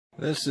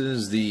This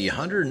is the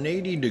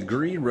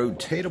 180-degree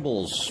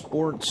rotatable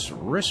sports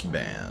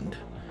wristband,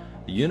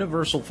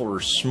 universal for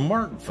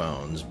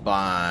smartphones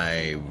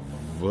by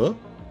VUP.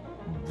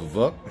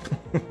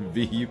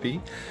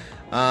 VUP.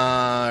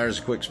 There's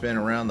a quick spin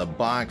around the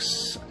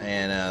box,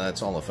 and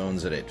that's all the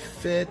phones that it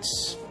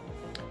fits.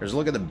 There's a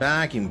look at the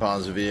back. You can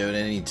pause the video at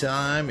any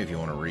time if you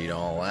want to read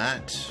all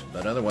that.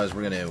 But otherwise,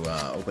 we're going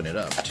to open it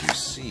up to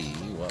see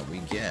what we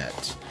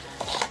get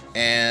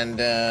and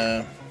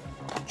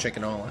check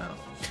it all out.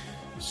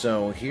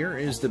 So here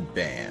is the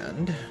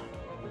band,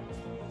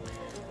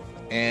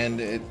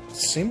 and it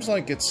seems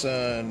like it's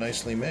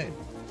nicely made,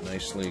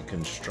 nicely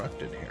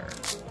constructed here.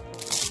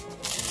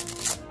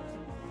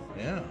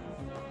 Yeah,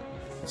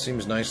 it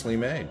seems nicely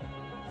made.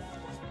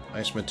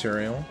 Nice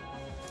material,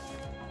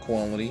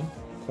 quality.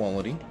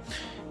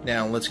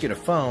 Now let's get a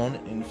phone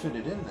and fit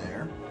it in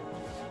there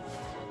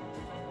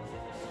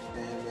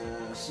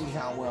and see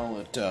how well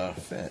it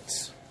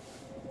fits.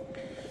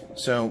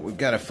 So we've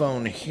got a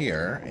phone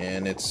here,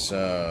 and it's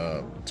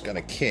got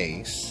a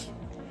case,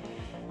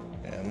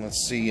 and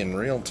let's see in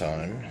real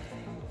time.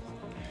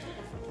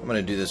 I'm going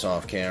to do this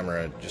off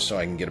camera just so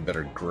I can get a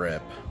better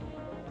grip.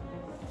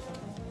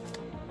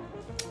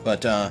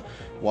 But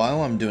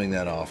while I'm doing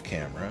that off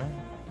camera,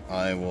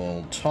 I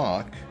will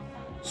talk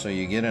so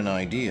you get an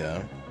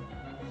idea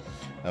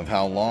of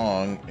how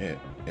long it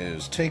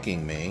is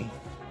taking me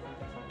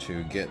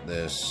to get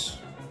this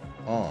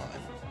on.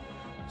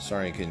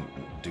 Sorry I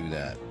couldn't do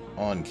that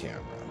on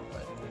camera,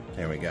 but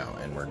there we go,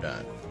 and we're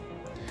done.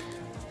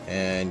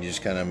 And you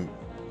just kind of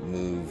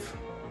move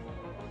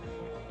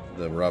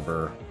the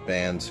rubber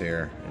bands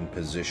here in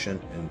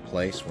position, in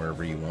place,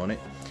 wherever you want it.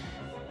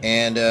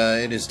 And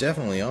it is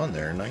definitely on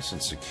there, nice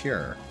and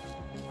secure.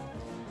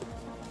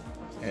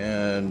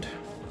 And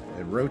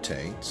it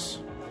rotates.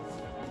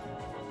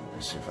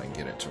 Let's see if I can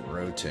get it to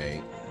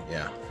rotate.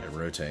 Yeah, it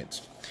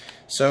rotates.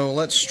 So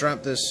let's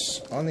strap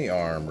this on the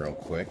arm real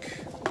quick.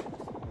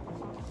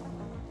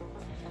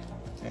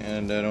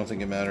 And I don't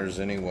think it matters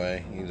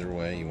anyway. Either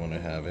way you want to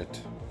have it.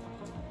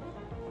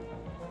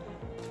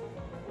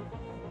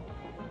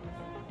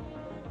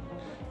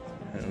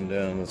 And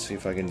let's see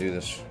if I can do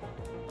this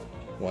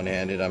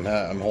one-handed.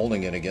 I'm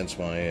holding it against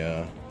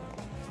my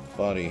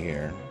body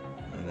here,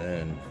 and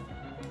then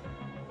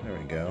there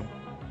we go.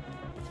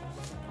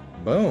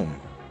 Boom.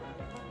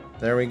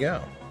 There we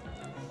go.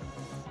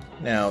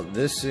 Now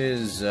this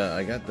is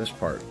I got this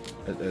part.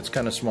 It's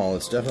kind of small.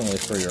 It's definitely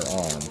for your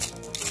arm.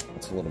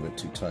 It's a little bit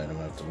too tight. I'm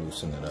gonna have to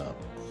loosen it up.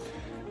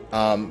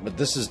 But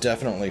this is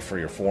definitely for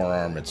your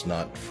forearm. It's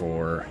not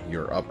for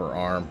your upper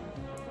arm,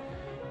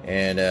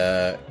 and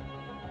it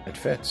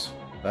fits.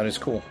 That is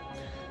cool.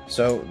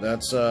 So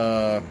that's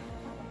a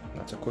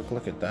quick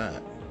look at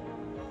that.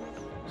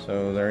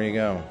 So there you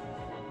go.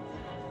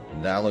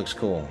 That looks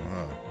cool.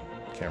 Oh,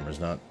 camera's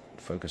not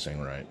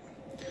focusing right.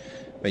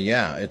 But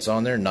yeah, it's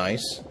on there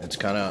nice. It's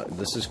kind of,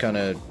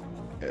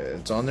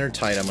 it's on there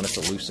tight. I'm gonna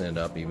have to loosen it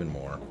up even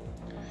more.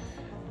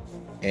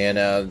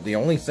 And the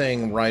only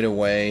thing right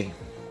away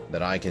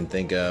that I can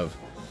think of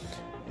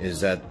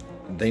is that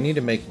they need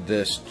to make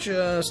this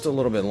just a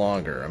little bit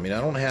longer. I mean,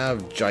 I don't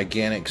have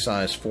gigantic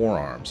size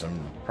forearms.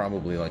 I'm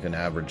probably like an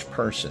average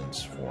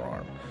person's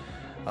forearm.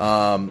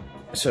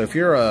 So if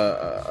you're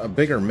a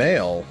bigger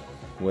male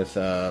with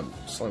a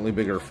slightly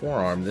bigger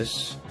forearm,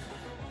 this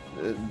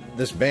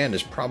band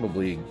is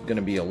probably going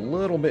to be a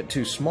little bit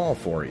too small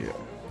for you.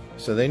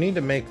 So they need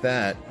to make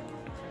that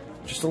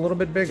just a little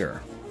bit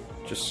bigger,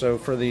 just so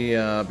for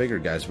the bigger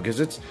guys, because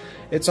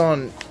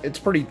it's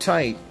pretty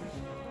tight,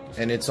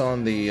 and it's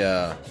on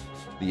the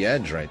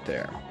edge right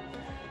there,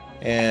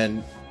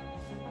 and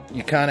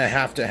you kind of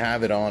have to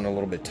have it on a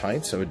little bit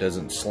tight so it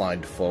doesn't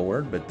slide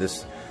forward. But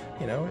this,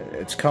 you know,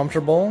 it's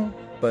comfortable,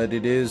 but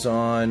it is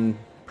on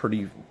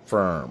pretty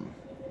firm.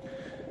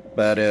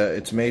 But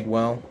it's made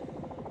well,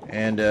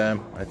 and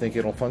I think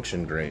it'll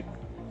function great.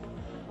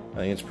 I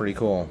think it's pretty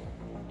cool.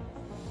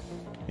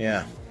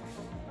 Yeah.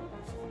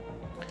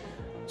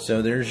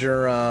 So there's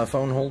your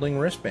phone holding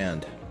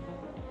wristband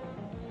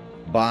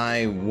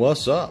by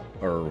What's Up,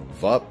 or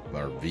VUP,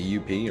 or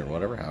VUP, or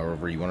whatever,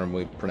 however you want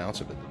to pronounce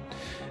it. But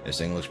this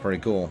thing looks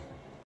pretty cool.